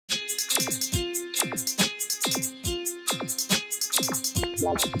So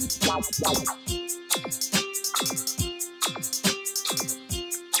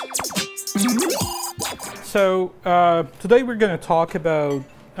today we're going to talk about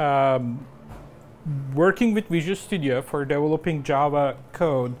working with Visual Studio for developing Java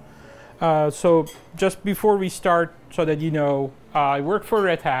code. So just before we start, so that you know, I work for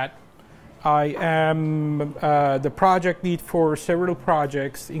Red Hat. I am the project lead for several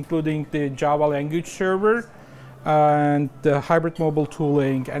projects, including the Java language server and the hybrid mobile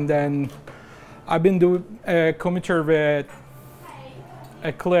tooling. And then I've been doing a committer with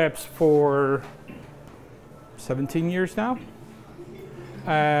Eclipse for 17 years now.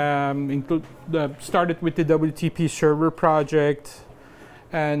 Started with the WTP server project,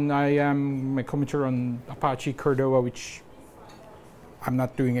 and I am a committer on Apache Cordova, which I'm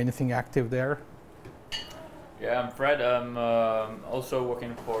not doing anything active there. Yeah, I'm Fred. I'm also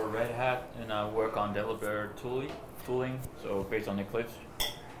working for Red Hat, and I work on developer tooling, so based on Eclipse.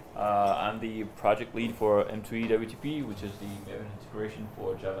 I'm the project lead for M2E WTP, which is the Maven integration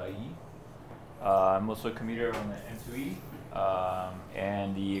for Java IE. I'm also a committer on the M2E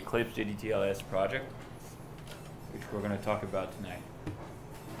and the Eclipse JDTLS project, which we're going to talk about tonight.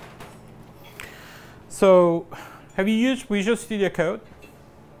 So, have you used Visual Studio Code?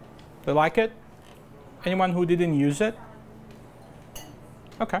 Do you like it? Anyone who didn't use it?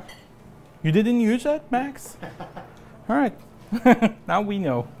 Okay. You didn't use it, Max? All right. Now we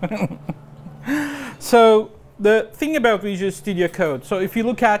know. So, the thing about Visual Studio Code, so if you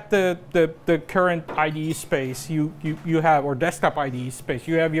look at the current IDE space you have, or desktop IDE space,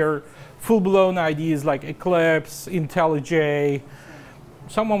 you have your full-blown IDEs like Eclipse, IntelliJ.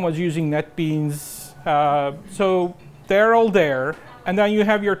 Someone was using NetBeans. So they're all there. And then you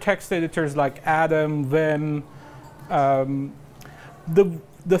have your text editors like Atom, Vim.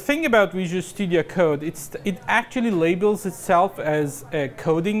 The thing about Visual Studio Code, it actually labels itself as a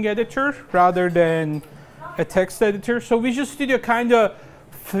coding editor rather than a text editor. So Visual Studio kind of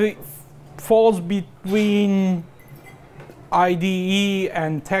falls between IDE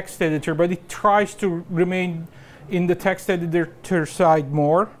and text editor, but it tries to remain in the text editor side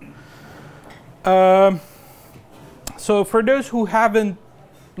more. So for those who haven't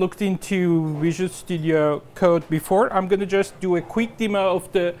looked into Visual Studio Code before, I'm going to just do a quick demo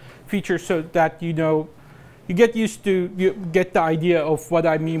of the features so that you know, you get used to, you get the idea of what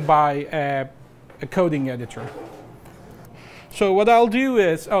I mean by a coding editor. So what I'll do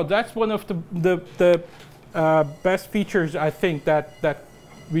is, that's one of the best features I think that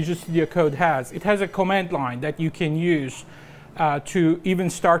Visual Studio Code has. It has a command line that you can use to even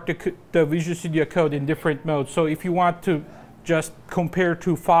start the Visual Studio Code in different modes. So if you want to just compare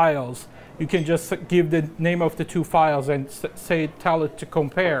two files, you can just give the name of the two files and tell it to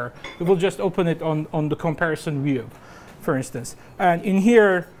compare. It will just open it on the comparison view, for instance. And in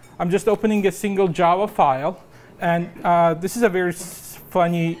here, I'm just opening a single Java file. And this is a very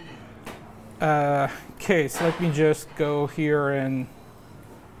funny case. Let me just go here and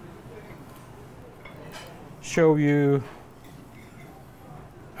show you.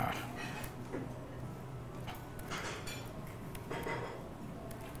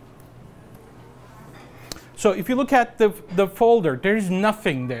 So if you look at the folder, there's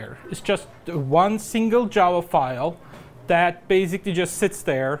nothing there. It's just one single Java file that basically just sits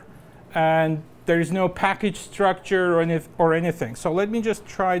there, and there's no package structure or anything. So let me just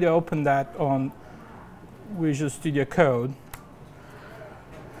try to open that on Visual Studio Code.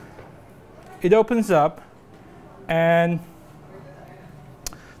 It opens up, and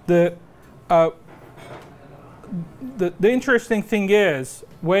the interesting thing is,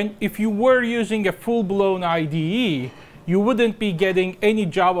 if you were using a full-blown IDE, you wouldn't be getting any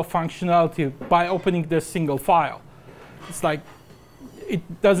Java functionality by opening this single file. It's like,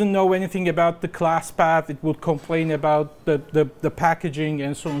 it doesn't know anything about the class path. It would complain about the packaging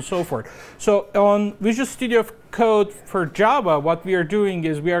and so on and so forth. So on Visual Studio Code for Java, what we are doing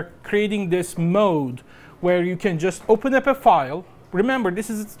is we are creating this mode where you can just open up a file. Remember, this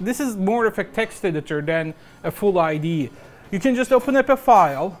is more of a text editor than a full IDE. You can just open up a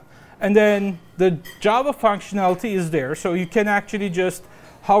file, and then the Java functionality is there. So you can actually just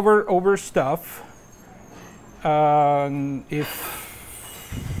hover over stuff, if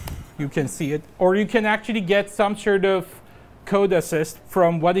you can see it. Or you can actually get some sort of code assist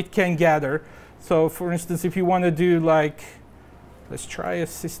from what it can gather. So for instance, if you want to do like, let's try a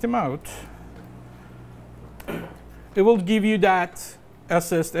system out. It will give you that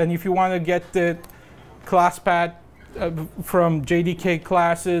assist. And if you want to get the class path from JDK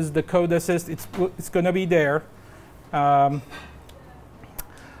classes, the code assist, it's going to be there.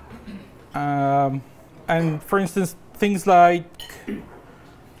 And for instance, things like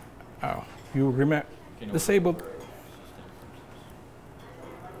you remember disabled.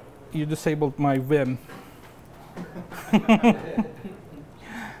 You disabled my Vim.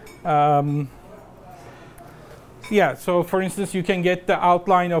 Yeah, so for instance, you can get the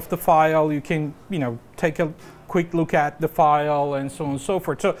outline of the file. You can, take a quick look at the file and so on and so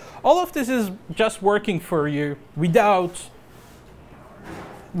forth. So all of this is just working for you without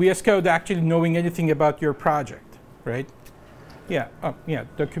VS Code actually knowing anything about your project, right? Yeah, yeah,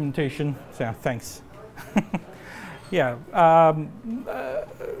 documentation. Yeah, thanks. Yeah,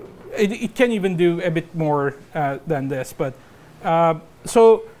 it can even do a bit more than this, but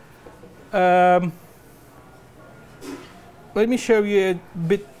let me show you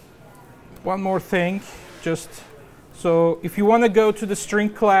one more thing. So if you want to go to the string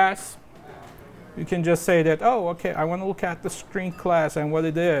class, you can just say that, oh, okay, I want to look at the string class and what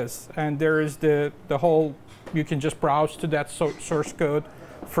it is. And there is the whole, you can just browse to that source code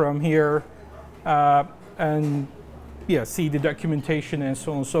from here and yeah, see the documentation and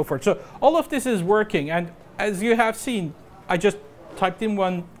so on and so forth. So all of this is working. And as you have seen, I just typed in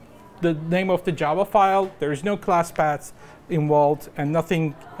the name of the Java file. There is no class paths involved and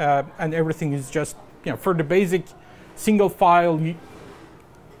nothing, and everything is just, for the basic single file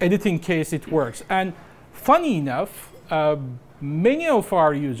editing case, it works. And funny enough, many of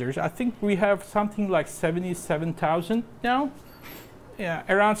our users, I think we have something like 77,000 now. Yeah,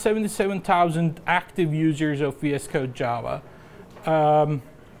 around 77,000 active users of VS Code Java. I'm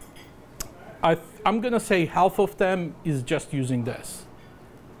going to say half of them is just using this.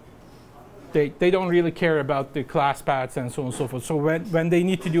 They don't really care about the class paths and so on and so forth. So when they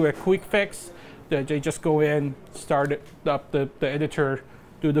need to do a quick fix, they just go in, start up the editor,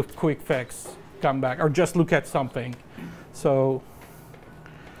 do the quick fix, come back, or just look at something. So.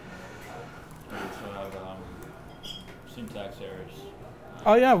 We also have syntax errors.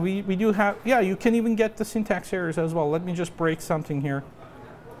 Oh yeah, we do have, yeah, you can even get the syntax errors as well. Let me just break something here.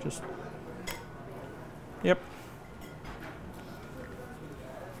 Yep.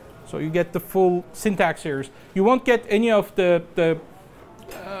 So you get the full syntax errors. You won't get any of the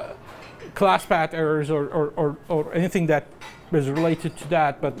class path errors or anything that is related to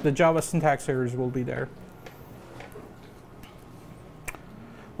that, but the Java syntax errors will be there.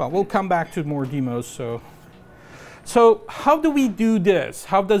 Well, we'll come back to more demos. So how do we do this?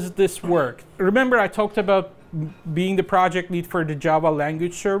 How does this work? Remember, I talked about being the project lead for the Java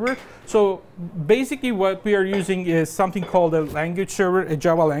language server. So basically what we are using is something called a language server, a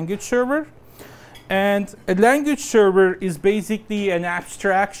Java language server. And a language server is basically an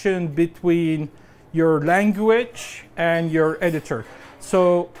abstraction between your language and your editor.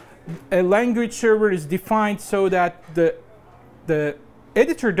 So a language server is defined so that the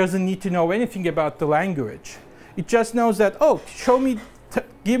editor doesn't need to know anything about the language. It just knows that, oh,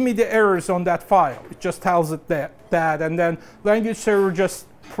 give me the errors on that file. It just tells it that, and then language server just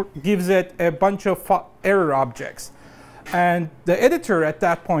gives it a bunch of error objects. And the editor at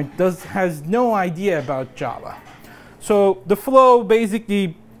that point has no idea about Java. So the flow,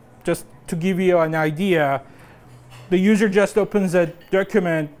 basically, just to give you an idea, the user just opens a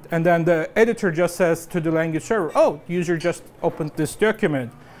document, and then the editor just says to the language server, oh, user just opened this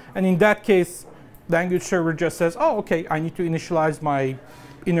document. And in that case, language server just says, oh, okay, I need to initialize my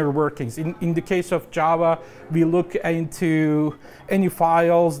inner workings. In the case of Java, we look into any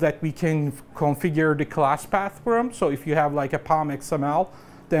files that we can configure the class path from. So if you have like a POM XML,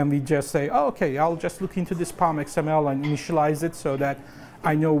 then we just say, oh, okay, I'll just look into this POM XML and initialize it so that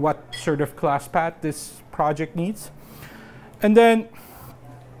I know what sort of class path this project needs. And then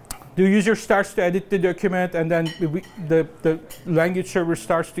the user starts to edit the document, and then the language server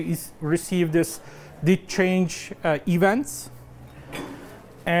starts to receive this did change events.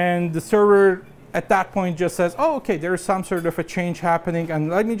 And the server at that point just says, oh, okay, there is some sort of a change happening, and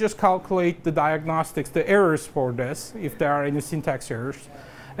let me just calculate the diagnostics, the errors for this, if there are any syntax errors.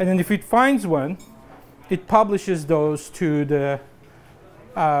 And then if it finds one, it publishes those to the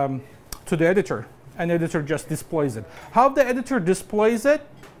editor, and the editor just displays it. How the editor displays it,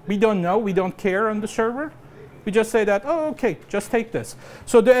 we don't know, we don't care on the server. We just say that, oh, okay, just take this.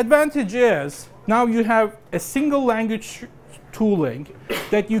 So the advantage is, now you have a single language tooling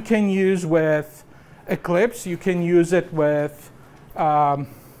that you can use with Eclipse, you can use it with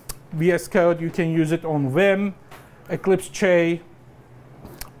VS Code, you can use it on Vim, Eclipse Che,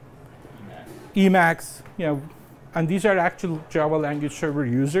 Emacs, and these are actual Java language server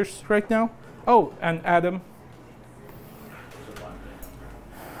users right now. Oh, and Adam.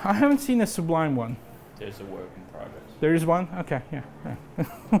 I haven't seen a Sublime one. There's a work in progress. There is one? Okay, yeah.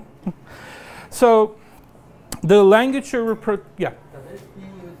 So the language server, Does it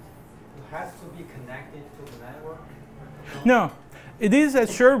mean it has No, it is a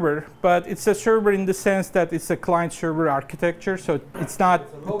server, but it's a server in the sense that it's a client-server architecture. So it's not.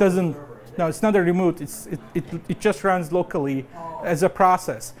 It doesn't. No, it's not a remote. It just runs locally as a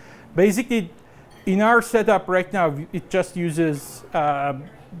process. Basically, in our setup right now, it just uses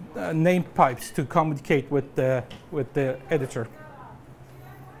name pipes to communicate with the editor.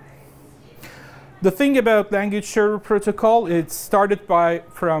 The thing about language server protocol, it started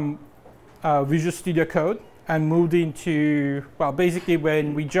from Visual Studio Code and moved into, well, basically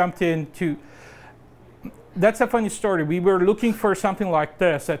when we jumped into, that's a funny story. We were looking for something like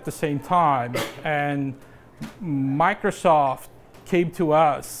this at the same time, and Microsoft came to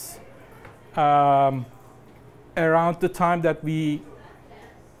us around the time that we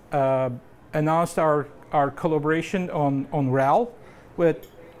announced our collaboration on RHEL with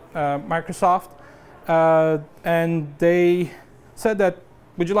Microsoft. And they said that,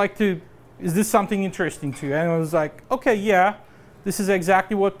 would you like to, is this something interesting to you? And I was like, okay, yeah, this is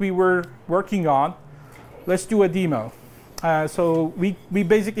exactly what we were working on. Let's do a demo. So we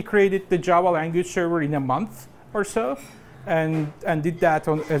basically created the Java language server in a month or so, and did that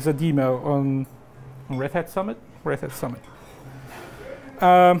as a demo on Red Hat Summit. Red Hat Summit.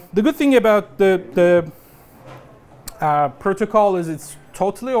 The good thing about the protocol is it's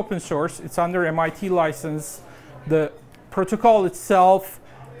totally open source. It's under MIT license. The protocol itself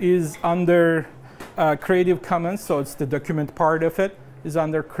is under Creative Commons, so it's the document part of it is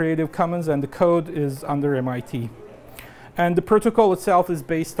under Creative Commons, and the code is under MIT. And the protocol itself is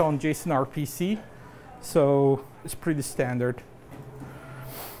based on JSON RPC, so it's pretty standard.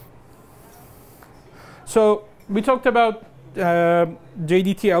 So we talked about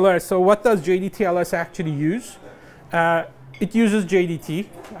JDTLS. So what does JDTLS actually use? It uses JDT,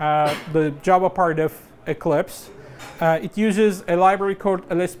 the Java part of Eclipse. It uses a library called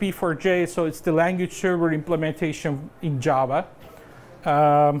LSP4j, so it's the language server implementation in Java.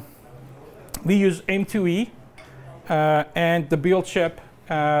 We use M2E and the build chip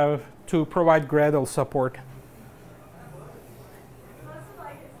to provide Gradle support.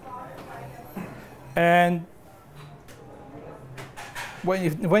 And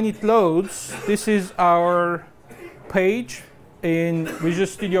when it loads, this is our page in Visual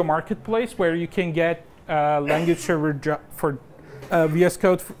Studio Marketplace where you can get language server for VS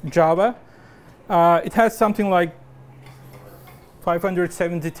Code for Java. It has something like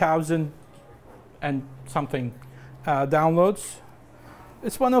 570,000 and something downloads.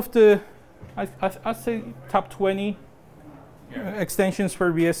 It's one of the, I'd say, top 20 extensions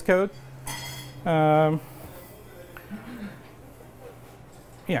for VS Code. Yeah.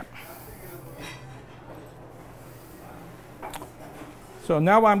 So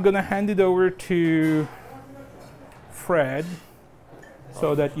now I'm going to hand it over to Fred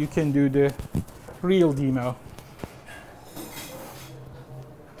so that you can do the real demo.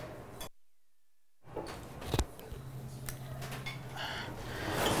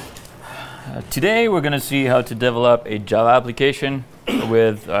 Today we're going to see how to develop a Java application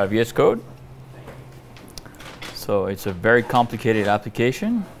with VS Code. So it's a very complicated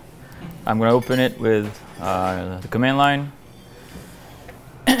application. I'm going to open it with the command line.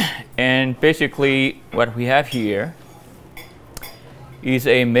 And basically what we have here is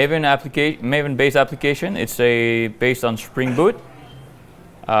a Maven-based application. It's based on Spring Boot.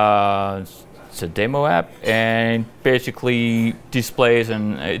 It's a demo app, and basically displays,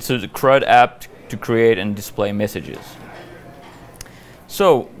 and it's a CRUD app to create and display messages.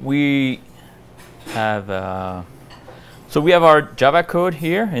 So we have our Java code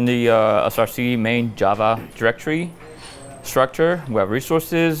here in the src main Java directory structure. We have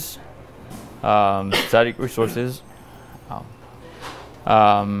resources, static resources,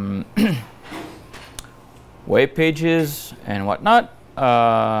 web pages, and whatnot.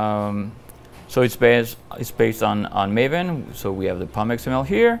 So it's based on Maven. So we have the POM XML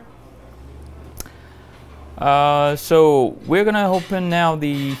here. So we're gonna open now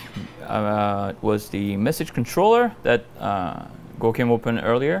the was the message controller that Gorkem opened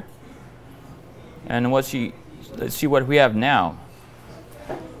earlier. And let's see what we have now.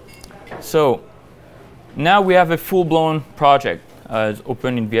 So now we have a full-blown project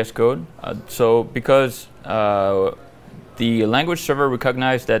open in VS Code. So because the language server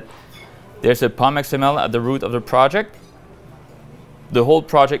recognized that there's a POM XML at the root of the project, the whole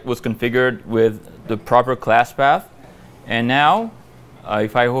project was configured with the proper class path. And now,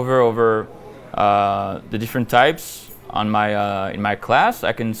 if I hover over the different types on my in my class,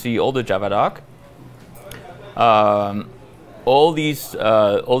 I can see all the Javadoc. All these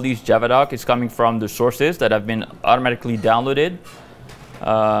Javadoc is coming from the sources that have been automatically downloaded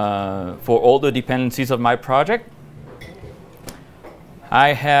for all the dependencies of my project.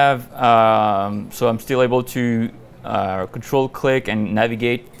 I have, so I'm still able to control click and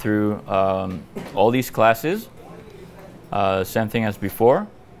navigate through all these classes. Same thing as before.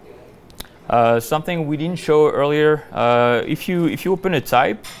 Something we didn't show earlier, if you open a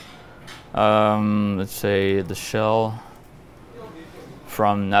type, let's say the shell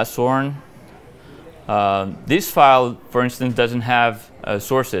from Nashorn, this file, for instance, doesn't have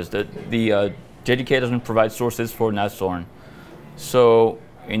sources. The JDK doesn't provide sources for Nashorn. So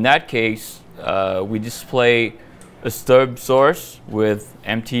in that case, we display a stub source with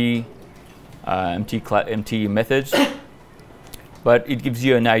empty methods, but it gives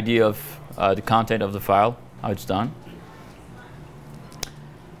you an idea of the content of the file, how it's done.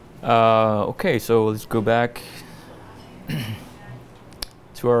 Okay, so let's go back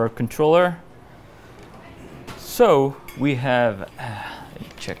to our controller. So we have, let me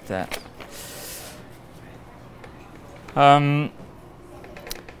check that.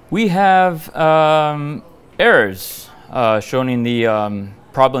 We have errors shown in the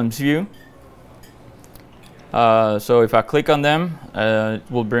problems view. So if I click on them, it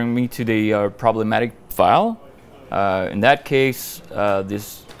will bring me to the problematic file. In that case,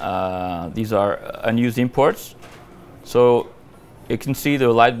 these are unused imports. So you can see the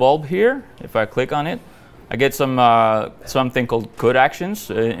light bulb here. If I click on it, I get something called code actions.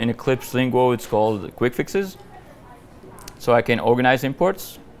 In Eclipse lingo, it's called quick fixes. So I can organize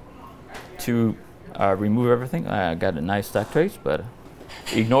imports to remove everything. I got a nice stack trace, but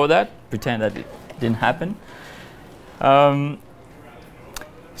ignore that. Pretend that it didn't happen.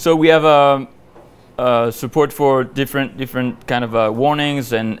 So we have support for different kind of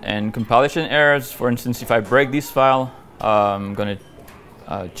warnings and compilation errors. For instance, if I break this file, I'm going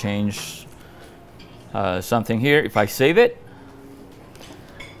to change something here. If I save it,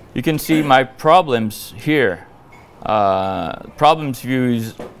 you can see my problems here. Problems view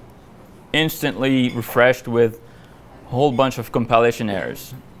is instantly refreshed with a whole bunch of compilation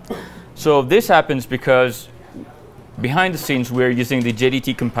errors. So this happens because behind the scenes we're using the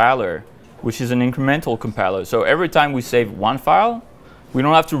JDT compiler, which is an incremental compiler. So every time we save one file, we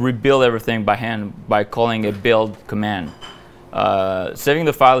don't have to rebuild everything by hand by calling a build command. Saving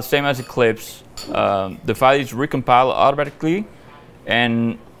the file, same as Eclipse, the file is recompiled automatically,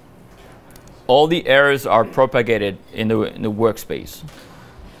 and all the errors are propagated in the workspace.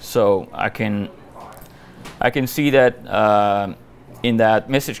 So I can see that in that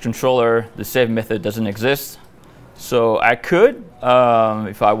message controller, the save method doesn't exist. So I could,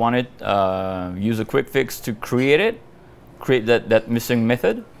 if I wanted, use a quick fix to create that missing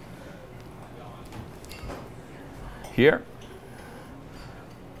method here.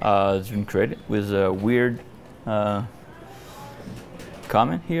 It's been created with a weird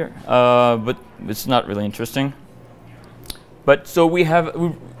comment here, but it's not really interesting. But so we have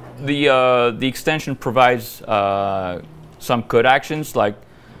the extension provides some code actions like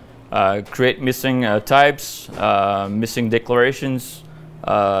create missing types, missing declarations,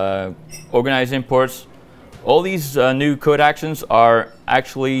 organize imports. All these new code actions are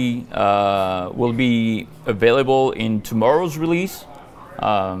actually will be available in tomorrow's release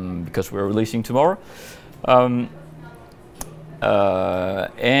because we're releasing tomorrow.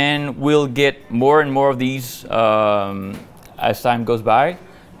 And we'll get more and more of these as time goes by.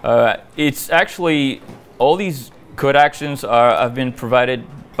 It's actually, all these code actions have been provided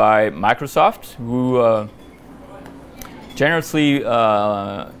by Microsoft, who generously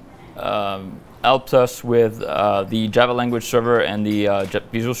helped us with the Java language server and the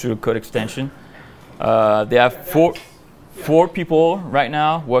Visual Studio Code extension. They have four people right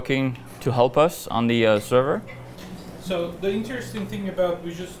now working to help us on the server. So the interesting thing about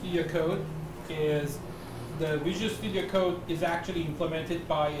Visual Studio Code is the Visual Studio Code is actually implemented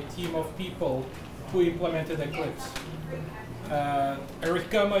by a team of people who implemented Eclipse. Eric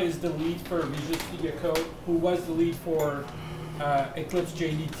Gama is the lead for Visual Studio Code, who was the lead for Eclipse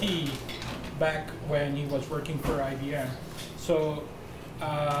JDT back when he was working for IBM. So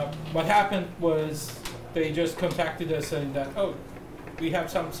what happened was they just contacted us and that, oh, we have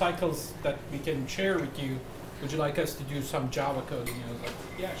some cycles that we can share with you. Would you like us to do some Java coding? And I was like,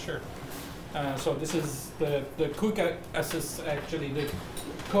 yeah, sure. So this is the quick assist, actually, the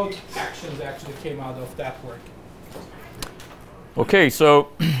code actions actually came out of that work. Okay, so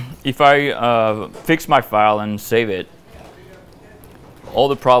if I fix my file and save it, all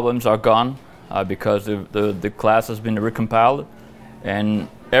the problems are gone because the class has been recompiled and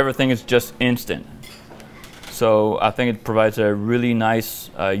everything is just instant. So I think it provides a really nice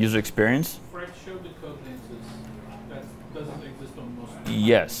user experience. Fred showed the code lenses. That doesn't exist on most.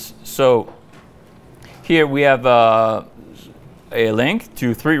 Yes. So here we have a link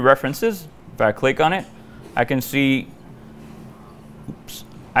to 3 references. If I click on it, I can see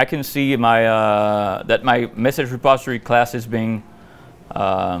my that my message repository class is being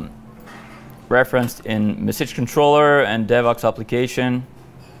referenced in message controller and DevOps application.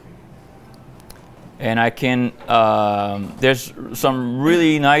 And I can, there's some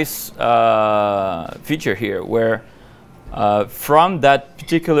really nice feature here where from that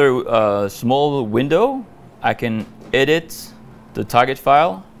particular small window, I can edit the target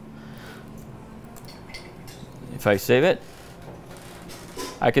file. If I save it,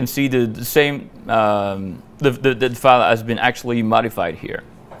 I can see the same, the file has been actually modified here.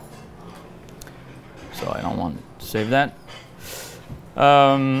 So I don't want to save that.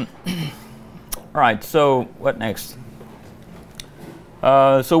 All right, so what next?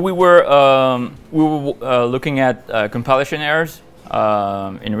 So we were looking at compilation errors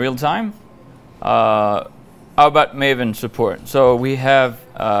in real time. How about Maven support? So we have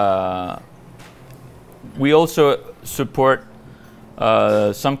we also support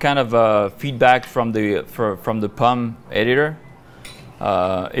some kind of feedback from the POM editor.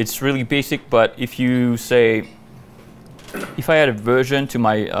 It's really basic, but if you say, if I add a version to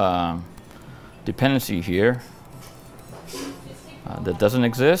my dependency here that doesn't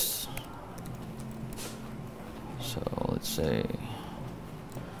exist, so let's say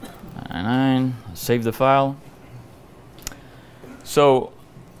 99, save the file. So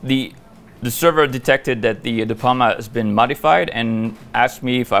the server detected that the POM has been modified and asked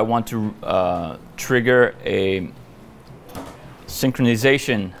me if I want to trigger a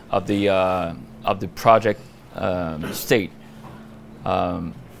synchronization of the project state.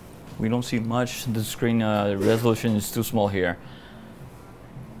 We don't see much. The screen resolution is too small here.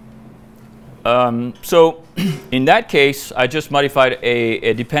 So in that case, I just modified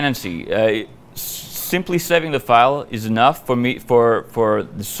a dependency. Simply saving the file is enough for me for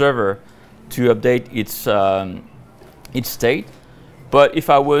the server to update its state. But if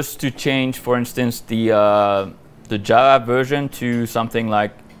I was to change, for instance, the Java version to something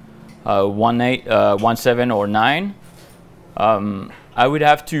like 1.7 or 9, I would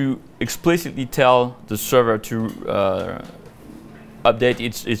have to explicitly tell the server to update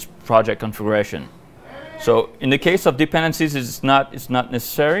its project configuration. So in the case of dependencies, it's not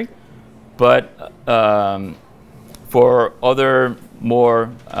necessary, but for other more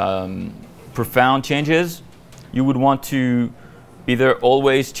profound changes, you would want to either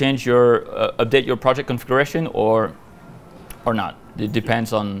always change your update your project configuration or not. It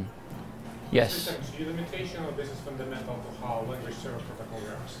depends on. Yes. The limitation of this is fundamental to how language server protocol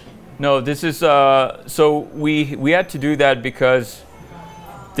works. No, this is so we had to do that because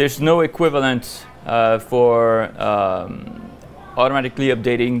there's no equivalent for automatically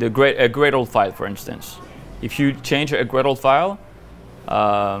updating a Gradle file, for instance. If you change a Gradle file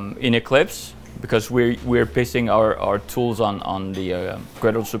in Eclipse, because we're pasting our tools on the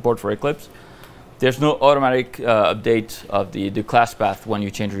Gradle support for Eclipse, there's no automatic update of the class path when you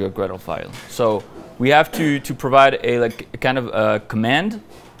change your Gradle file. So we have to provide a kind of a command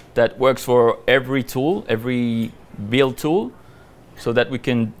that works for every tool, every build tool, so that we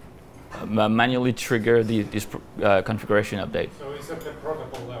can manually trigger this configuration update. So it's at the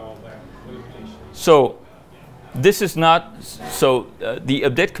protocol level there, the limitation. So this is not, so the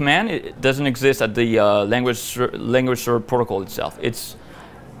update command, it doesn't exist at the language server protocol itself. It's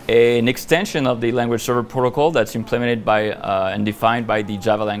an extension of the language server protocol that's implemented by and defined by the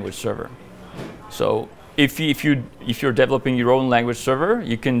Java language server. So if you're developing your own language server,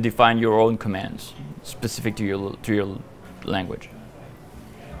 you can define your own commands specific to your language.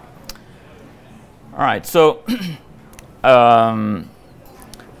 All right, so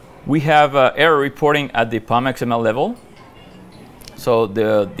we have error reporting at the POM XML level. So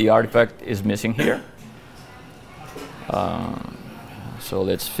the artifact is missing here. So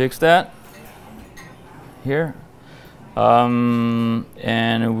let's fix that here.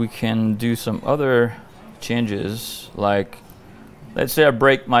 And we can do some other changes, like let's say I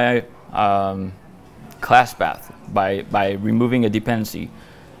break my class path by removing a dependency.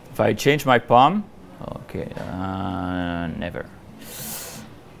 If I change my POM, okay, never.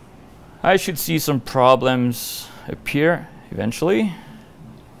 I should see some problems appear eventually.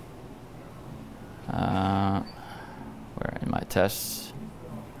 Where in my tests?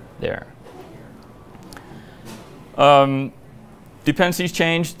 There. Dependencies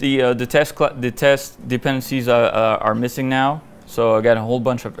changed. The test dependencies are missing now. So I got a whole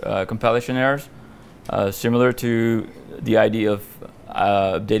bunch of compilation errors, similar to the idea of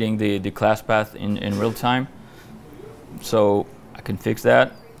updating the class path in real time. So I can fix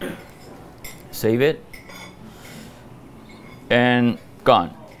that, save it, and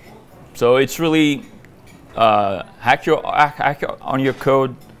gone. So it's really hack on your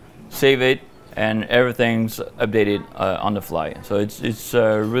code, save it, and everything's updated on the fly. So it's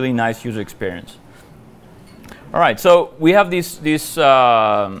a really nice user experience. All right, so we have this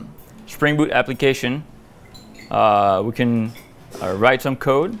Spring Boot application. We can write some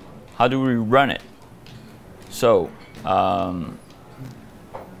code. How do we run it? So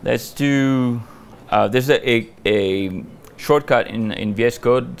let's do. There's a shortcut in VS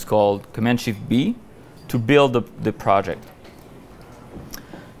Code. It's called Command-Shift-B to build the project.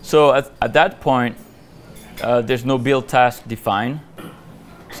 So at that point, there's no build task defined.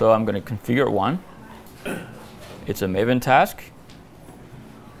 So I'm going to configure one. It's a Maven task.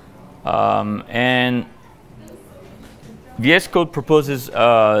 And VS Code proposes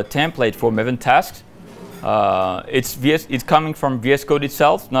a template for Maven tasks. It's coming from VS Code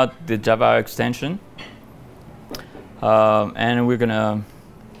itself, not the Java extension. And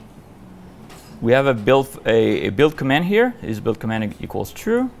we have a build command here. Is build command equals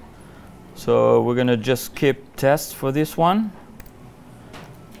true. So we're gonna just skip tests for this one.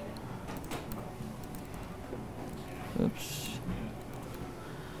 Oops.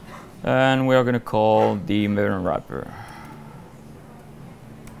 And we are gonna call the Maven wrapper.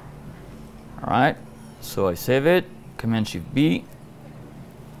 All right. So I save it. Command-Shift-B.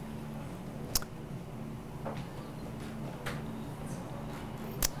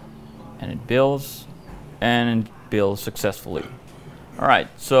 And it builds, and it builds successfully. All right,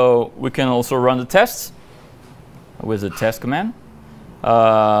 so we can also run the tests with the test command.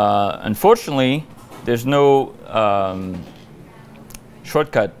 Unfortunately, there's no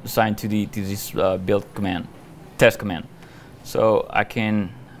shortcut assigned to this build command, test command. So I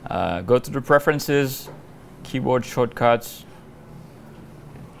can go to the preferences, keyboard shortcuts,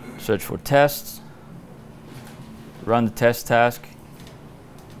 search for tests, run the test task.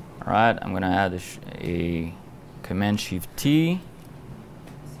 All right, I'm going to add a Command-Shift-T.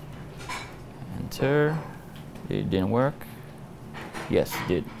 Enter. It didn't work. Yes, it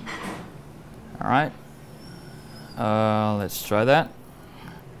did. All right. Let's try that.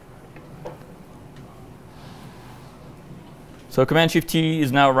 So Command-Shift-T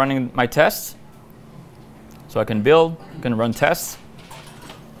is now running my tests. So I can build, I can run tests.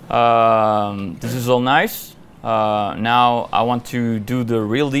 This is all nice. Now I want to do the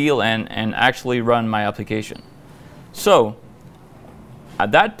real deal and actually run my application. So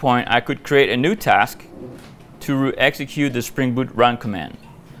at that point, I could create a new task to execute the Spring Boot run command.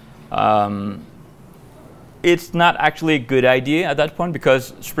 It's not actually a good idea at that point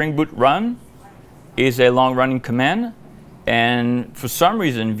because Spring Boot run is a long-running command, and for some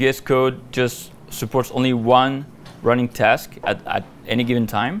reason VS Code just supports only one running task at any given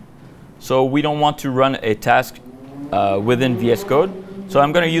time. So we don't want to run a task within VS Code. So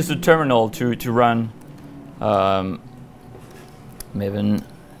I'm going to use the terminal to run Maven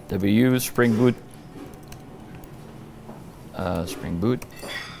W Spring Boot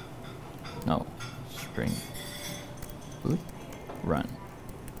run.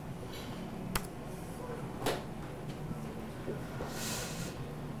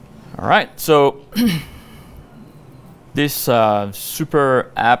 All right, so this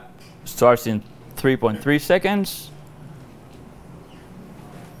super app starts in 3.3 seconds.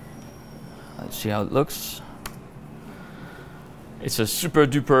 Let's see how it looks. It's a super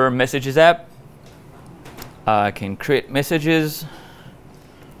duper messages app. I can create messages.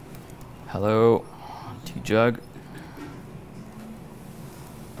 Hello, T-Jug.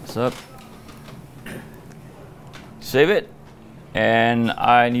 What's up? Save it. And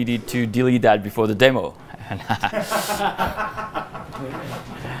I needed to delete that before the demo.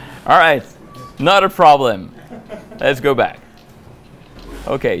 All right, not a problem. Let's go back.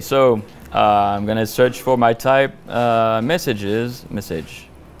 Okay, so I'm gonna search for my type message. This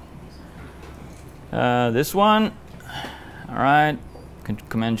one. All right,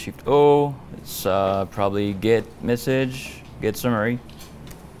 Command-Shift-O. It's probably get message, get summary.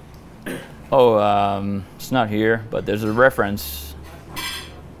 Oh, it's not here, but there's a reference.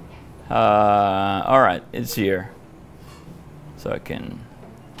 All right, it's here. So I can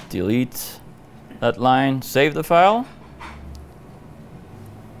delete that line, save the file,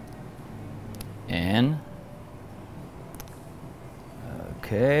 and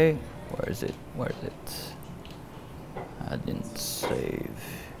okay, where is it? I didn't save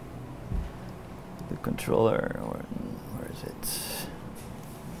the controller. Where is it?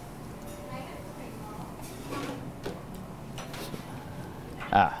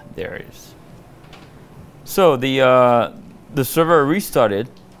 Ah, there it is. So the server restarted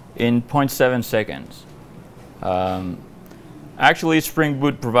in 0.7 seconds. actually, Spring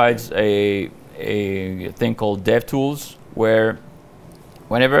Boot provides a thing called dev tools, where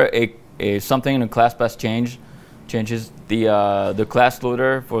whenever something in a class path changes, the class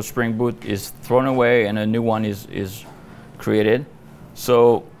loader for Spring Boot is thrown away and a new one is created.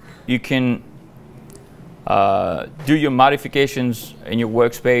 So you can do your modifications in your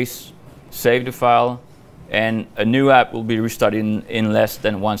workspace, save the file, and a new app will be restarted in less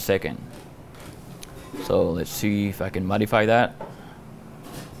than 1 second. So let's see if I can modify that.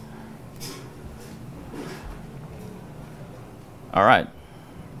 All right,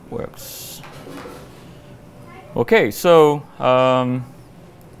 works. Okay, so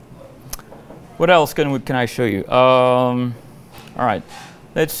what else can I show you? All right,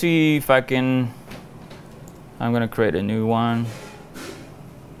 let's see if I can. I'm gonna create a new one.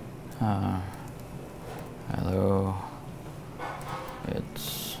 Hello,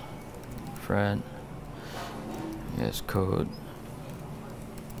 it's Fred. Yes, code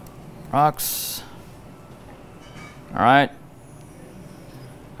rocks. All right,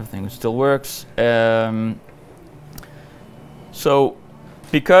 everything still works. So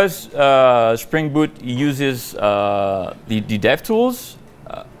because Spring Boot uses the dev tools,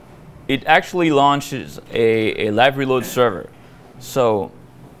 it actually launches a live reload server. So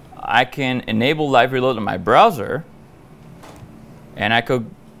I can enable live reload on my browser, and I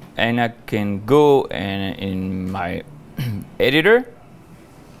can go and in my editor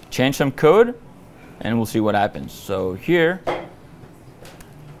change some code, and we'll see what happens. So here,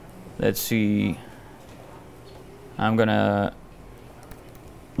 let's see. I'm gonna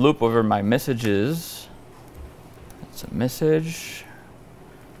loop over my messages. That's a message.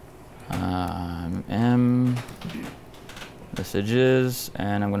 M messages,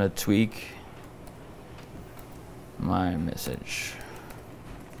 and I'm gonna tweak my message.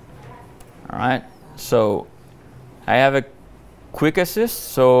 All right, so I have a quick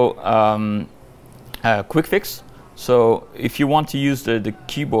assist, so quick fix. So if you want to use the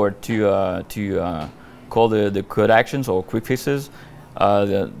keyboard to call the code actions or quick fixes,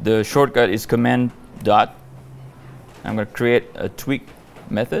 the shortcut is command dot. I'm going to create a tweak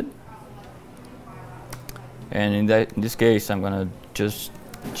method, and in this case, I'm going to just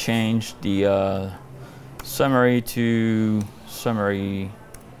change the summary to summary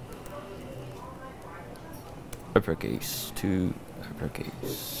uppercase to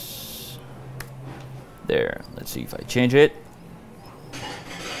uppercase. There. Let's see if I change it.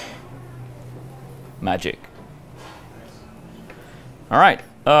 Magic. All right.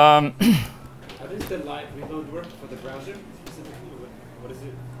 How does the live reload work for the browser specifically? What is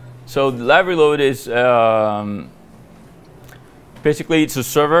it? So the live reload is basically it's a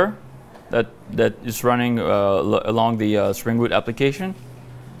server that is running along the Spring Boot application,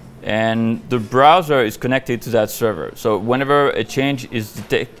 and the browser is connected to that server. So whenever a change is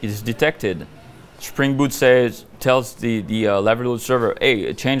detected, Spring Boot tells the live reload server, hey,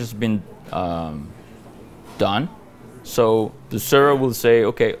 a change has been done. So the server will say,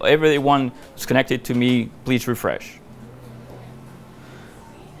 okay, everyone is connected to me, please refresh.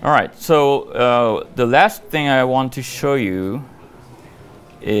 All right, so the last thing I want to show you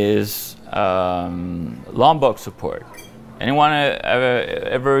is Lombok support. Anyone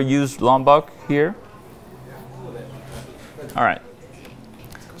ever used Lombok here? All right.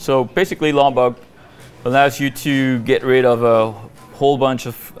 So basically, Lombok allows you to get rid of a whole bunch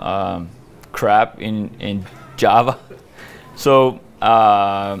of crap in Java. So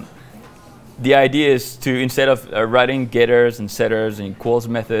the idea is to, instead of writing getters and setters and equals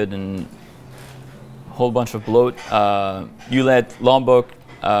method and a whole bunch of bloat, you let Lombok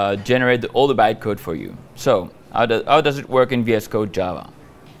generate all the bytecode for you. So how does it work in VS Code Java?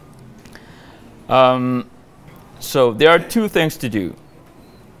 So there are two things to do.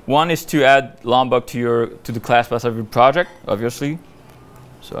 One is to add Lombok to the class path of your project, obviously.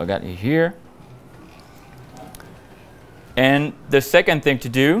 So I got it here. And the second thing to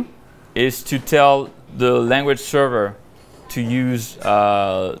do is to tell the language server to use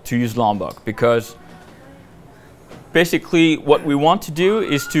Lombok, because basically what we want to do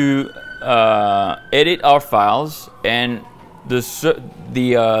is to edit our files, and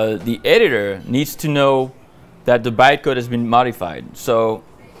the editor needs to know that the bytecode has been modified. So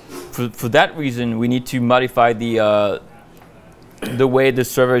for that reason, we need to modify the way the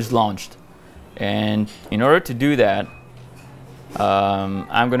server is launched. And in order to do that,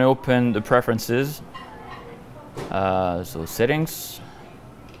 I'm going to open the preferences. So settings.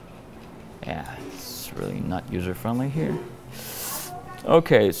 Yeah, it's really not user-friendly here.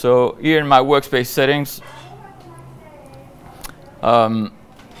 Okay, so here in my workspace settings,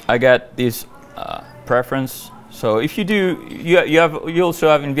 I got this preference. So if you do, you also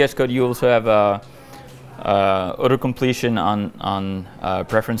have in VS Code, you also have auto completion on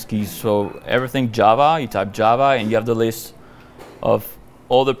preference keys. So everything Java, you type Java, and you have the list of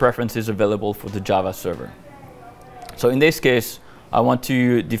all the preferences available for the Java server. So in this case, I want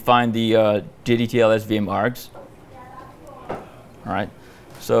to define the JDTLS VM args. All right.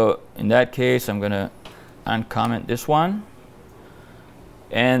 So in that case, I'm going to uncomment this one.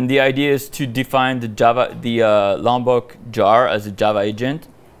 And the idea is to define the Lombok jar as a Java agent.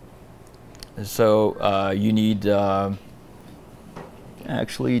 So you need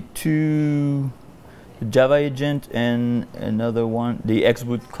actually two, the Java agent and another one, the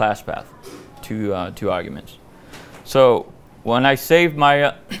execute class path, two arguments. So when I save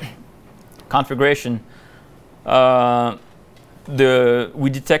my configuration, we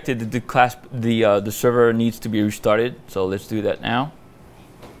detected that the server needs to be restarted. So let's do that now.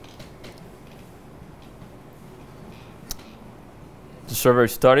 The server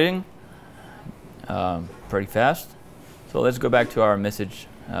is starting pretty fast. So let's go back to our message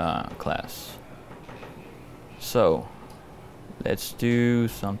class. So let's do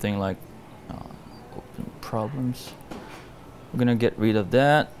something like open problems. We're going to get rid of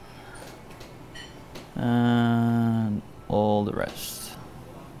that and all the rest.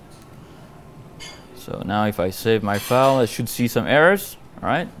 So now if I save my file, I should see some errors, all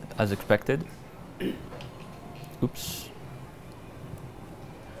right, as expected. Oops.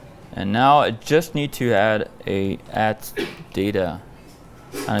 And now I just need to add a @data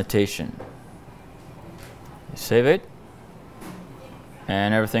annotation. Save it,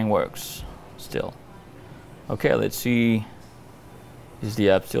 and everything works still. Okay, let's see if the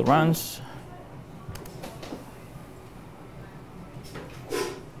app still runs.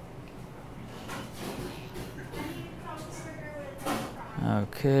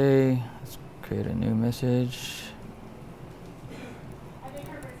 Okay, let's create a new message.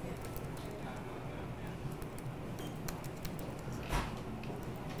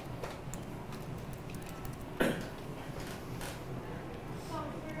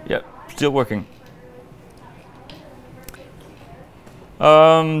 Yep, still working.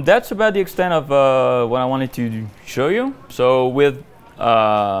 That's about the extent of what I wanted to show you. So with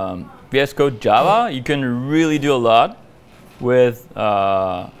VS Code Java, you can really do a lot with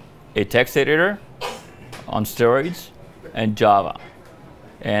a text editor on steroids and Java.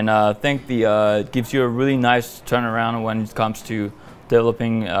 And I think it gives you a really nice turnaround when it comes to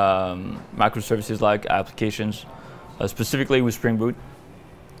developing microservices-like applications, specifically with Spring Boot.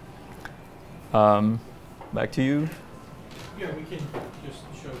 Back to you. Yeah, we can just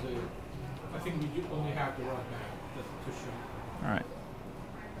show I think we only have the roadmap to show. All right.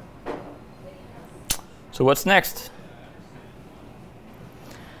 So what's next?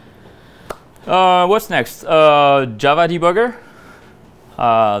 What's next? Java debugger.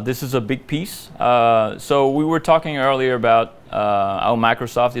 This is a big piece. So we were talking earlier about how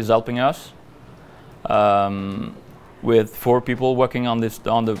Microsoft is helping us with 4 people working on the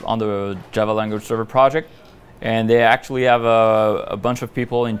Java language server project, and they actually have a bunch of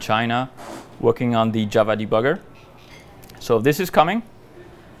people in China working on the Java debugger. So this is coming.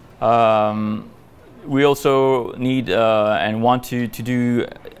 We also need and want to do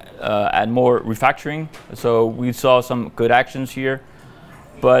add more refactoring. So we saw some good actions here,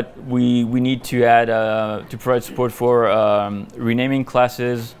 but we need to add to provide support for renaming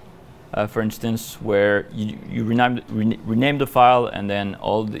classes, for instance, where you rename the file and then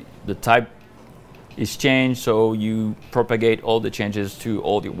all the type is changed, so you propagate all the changes to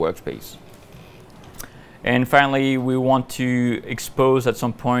all your workspace. And finally, we want to expose at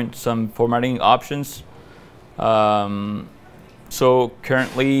some point some formatting options. So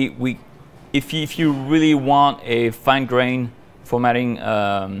currently, if you really want a fine-grained formatting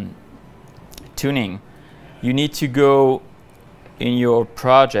tuning, you need to go in your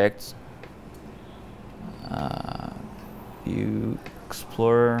project, View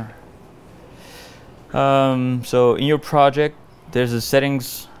Explorer. So in your project, there's a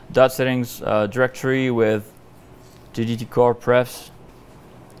settings directory with GDT core prefs.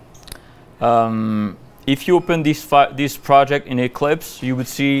 If you open this project in Eclipse, you would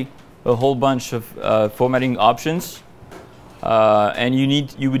see a whole bunch of formatting options, and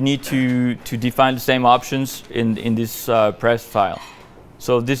you would need to define the same options in this pref file.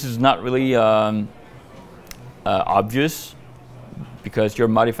 So this is not really obvious because you're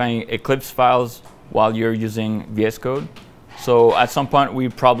modifying Eclipse files while you're using VS Code. So at some point, we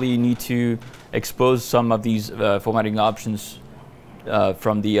probably need to expose some of these formatting options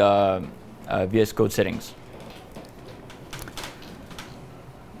from the VS Code settings.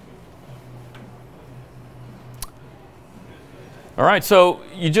 All right, so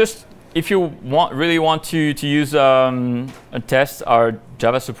if you really want to use test our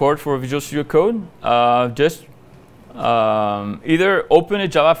Java support for Visual Studio Code, just either open a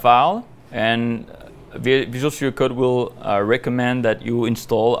Java file, and Visual Studio Code will recommend that you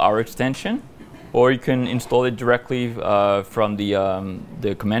install our extension, or you can install it directly from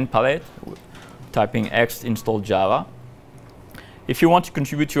the command palette, typing x install Java. If you want to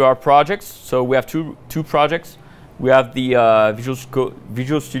contribute to our projects, so we have two projects. We have the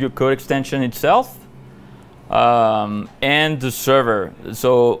Visual Studio Code extension itself and the server.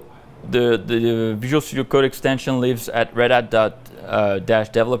 So the Visual Studio Code extension lives at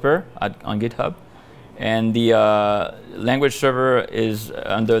redhat-developer on GitHub, and the language server is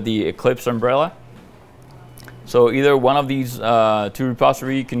under the Eclipse umbrella. So either one of these two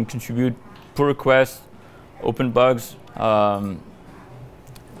repositories can contribute pull requests, open bugs,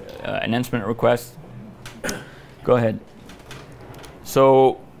 enhancement requests. Go ahead.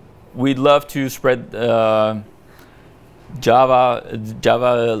 So we'd love to spread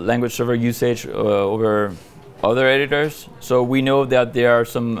Java language server usage over other editors. So we know that there are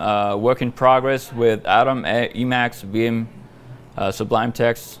some work in progress with Atom, Emacs, Vim, Sublime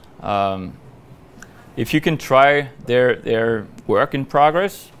Text. If you can try their work in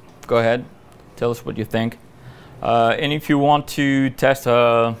progress, go ahead. Tell us what you think. And if you want to test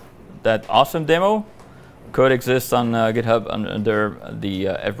that awesome demo, code exists on GitHub under the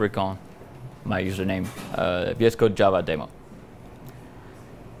Bricon, my username, VS Code Java demo.